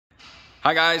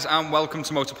Hi guys, and welcome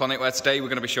to Motor Planet, where today we're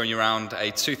going to be showing you around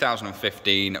a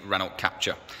 2015 Renault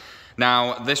Captur.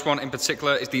 Now, this one in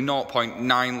particular is the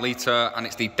 0.9 litre and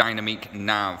it's the Dynamique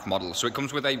NAV model, so it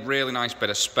comes with a really nice bit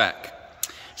of spec.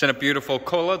 It's in a beautiful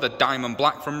colour, the diamond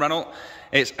black from Renault.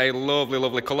 It's a lovely,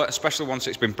 lovely colour, especially once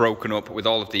it's been broken up with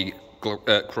all of the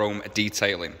chrome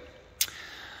detailing.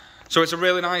 So it's a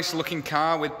really nice looking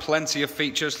car with plenty of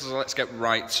features, so let's get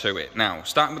right to it. Now,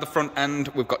 starting with the front end,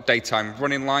 we've got daytime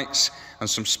running lights and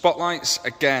some spotlights.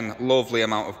 Again, lovely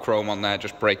amount of chrome on there,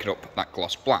 just breaking up that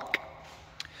gloss black.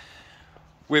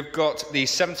 We've got the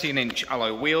 17-inch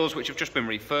alloy wheels, which have just been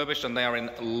refurbished, and they are in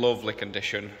lovely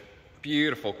condition.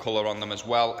 Beautiful colour on them as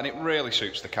well, and it really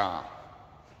suits the car.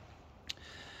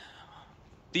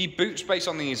 The boot space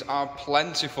on these are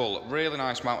plentiful, really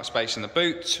nice amount of space in the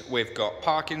boot. We've got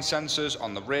parking sensors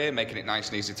on the rear, making it nice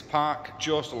and easy to park,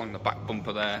 just along the back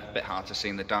bumper there, a bit hard to see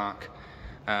in the dark.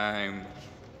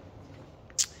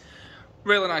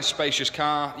 Really nice spacious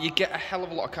car. You get a hell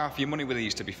of a lot of car for your money with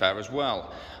these, to be fair, as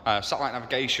well. Satellite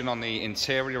navigation on the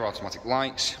interior, automatic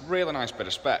lights, really nice bit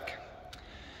of spec.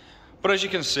 But as you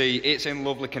can see, it's in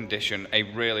lovely condition, a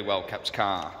really well kept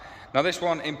car. Now this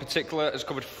one in particular has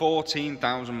covered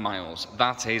 14,000 miles,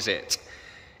 that is it.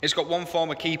 It's got one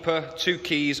former keeper, 2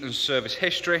 keys and service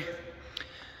history.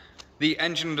 The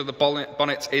engine under the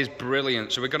bonnet is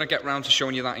brilliant, so we're going to get round to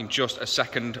showing you that in just a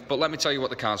second, but let me tell you what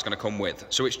the car's going to come with.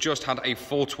 So it's just had a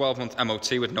full 12-month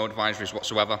MOT with no advisories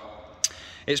whatsoever.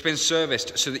 It's been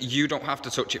serviced so that you don't have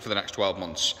to touch it for the next 12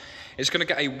 months. It's going to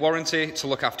get a warranty to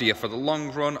look after you for the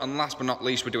long run, and last but not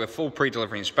least, we do a full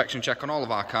pre-delivery inspection check on all of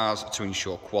our cars to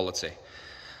ensure quality.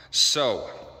 So,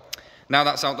 now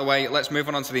that's out the way, let's move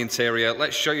on to the interior,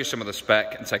 let's show you some of the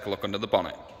spec and take a look under the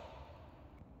bonnet.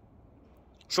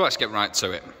 So let's get right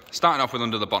to it. Starting off with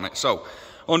under the bonnet. So,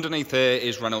 underneath here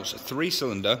is Renault's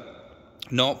 3-cylinder,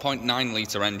 0.9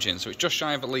 litre engine, so it's just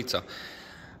shy of a litre.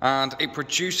 And it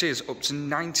produces up to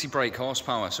 90 brake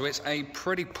horsepower, so it's a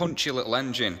pretty punchy little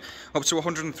engine. Up to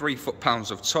 103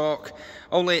 foot-pounds of torque.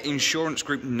 Only insurance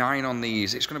group 9 on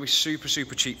these. It's going to be super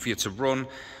cheap for you to run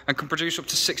and can produce up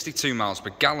to 62 miles per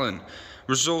gallon,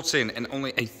 resulting in only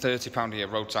a £30 a year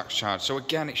road tax charge. So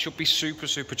again, it should be super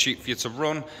cheap for you to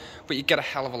run, but you get a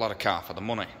hell of a lot of car for the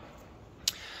money.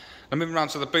 Now moving around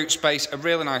to the boot space, a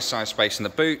really nice size space in the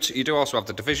boot. You do also have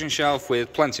the division shelf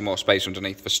with plenty more space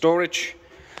underneath for storage.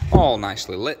 All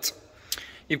nicely lit.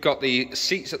 You've got the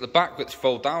seats at the back which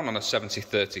fold down on a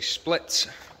 70-30 split.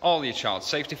 All your child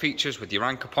safety features with your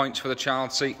anchor points for the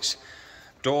child seats,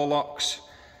 door locks,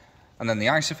 and then the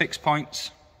ISOFIX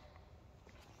points.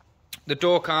 The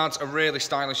door cards are really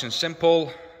stylish and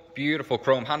simple. Beautiful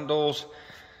chrome handles,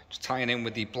 just tying in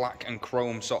with the black and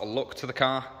chrome sort of look to the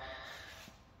car.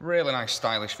 Really nice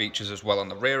stylish features as well on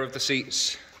the rear of the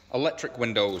seats. Electric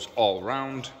windows all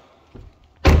round.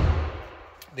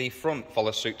 The front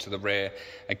follows suit to the rear.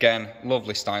 Again,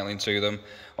 lovely styling to them.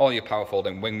 All your power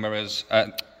folding wing mirrors,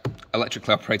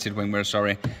 electrically operated wing mirrors,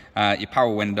 sorry. Your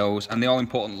power windows, and the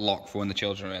all-important lock for when the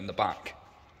children are in the back.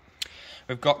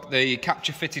 We've got the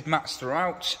Captur fitted mats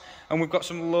throughout, and we've got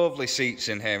some lovely seats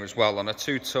in here as well on a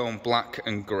 2-tone black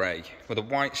and grey. With a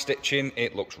white stitching,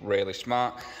 it looks really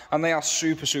smart, and they are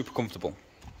super comfortable.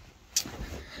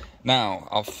 Now,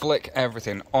 I'll flick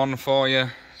everything on for you,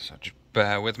 so just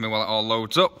bear with me while it all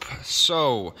loads up.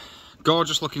 So,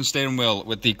 gorgeous looking steering wheel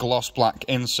with the gloss black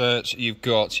inserts. You've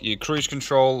got your cruise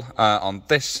control on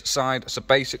this side. So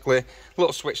basically, a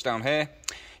little switch down here.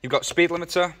 You've got speed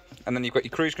limiter, and then you've got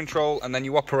your cruise control, and then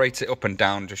you operate it up and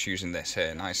down just using this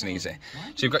here, nice and easy.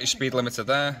 So you've got your speed limiter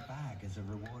there.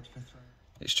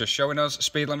 It's just showing us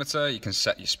speed limiter. You can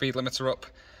set your speed limiter up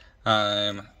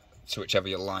to whichever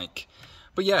you like.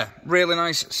 But yeah, really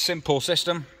nice, simple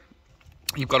system.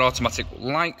 You've got automatic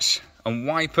lights and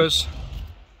wipers.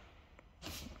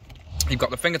 You've got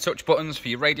the finger touch buttons for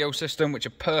your radio system, which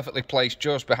are perfectly placed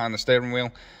just behind the steering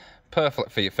wheel.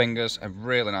 Perfect for your fingers and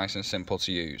really nice and simple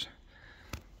to use.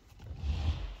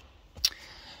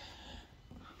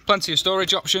 Plenty of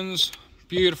storage options.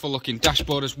 Beautiful looking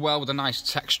dashboard as well with a nice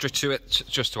texture to it,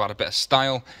 just to add a bit of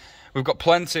style. We've got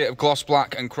plenty of gloss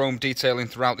black and chrome detailing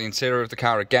throughout the interior of the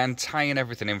car, again tying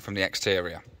everything in from the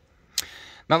exterior.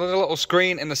 Now the little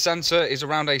screen in the centre is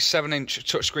around a 7-inch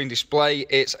touchscreen display.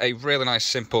 It's a really nice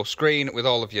simple screen with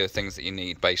all of your things that you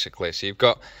need basically. So you've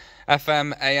got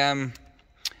FM, AM,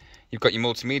 you've got your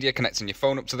multimedia connecting your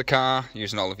phone up to the car,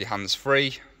 using all of your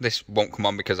hands-free. This won't come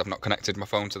on because I've not connected my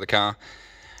phone to the car.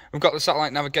 We've got the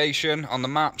satellite navigation on the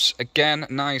maps, again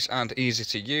nice and easy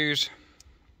to use.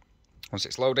 Once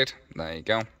it's loaded, there you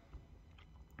go.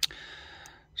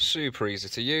 Super easy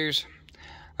to use.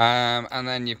 And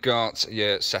then you've got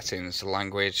your settings,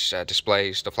 language,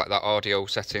 display, stuff like that, audio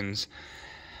settings.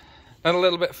 And a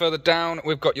little bit further down,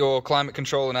 we've got your climate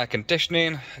control and air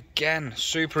conditioning. Again,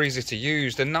 super easy to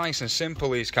use. They're nice and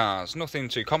simple, these cars. Nothing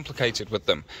too complicated with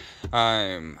them.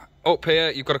 Up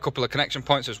here, you've got a couple of connection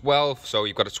points as well. So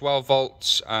you've got a 12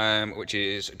 volts, which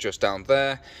is just down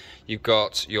there. You've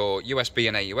got your USB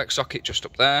and AUX socket just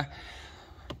up there.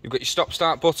 You've got your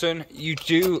stop-start button. You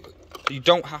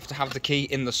don't have to have the key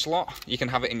in the slot. You can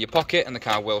have it in your pocket and the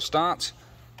car will start.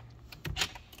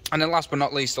 And then last but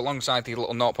not least, alongside the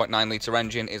little 0.9 litre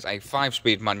engine is a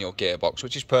 5-speed manual gearbox,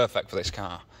 which is perfect for this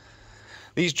car.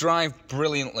 These drive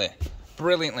brilliantly,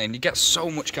 and you get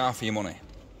so much car for your money.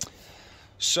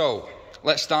 So,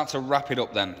 let's start to wrap it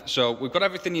up then. So, we've got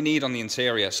everything you need on the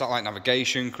interior: satellite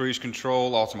navigation, cruise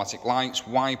control, automatic lights,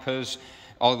 wipers,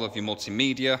 all of your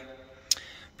multimedia,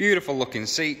 beautiful looking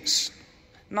seats,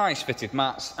 nice fitted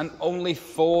mats, and only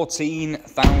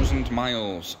 14,000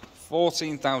 miles.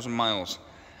 14,000 miles.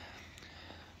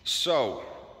 So,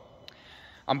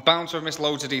 I'm bound to have missed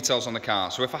loads of details on the car,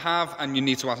 so if I have and you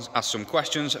need to ask some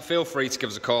questions, feel free to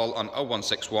give us a call on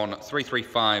 0161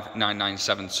 335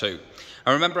 9972.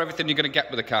 And remember everything you're going to get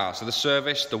with the car, so the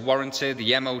service, the warranty,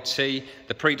 the MOT,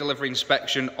 the pre-delivery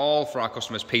inspection, all for our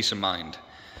customers' peace of mind.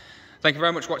 Thank you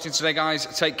very much for watching today, guys.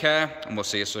 Take care, and we'll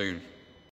see you soon.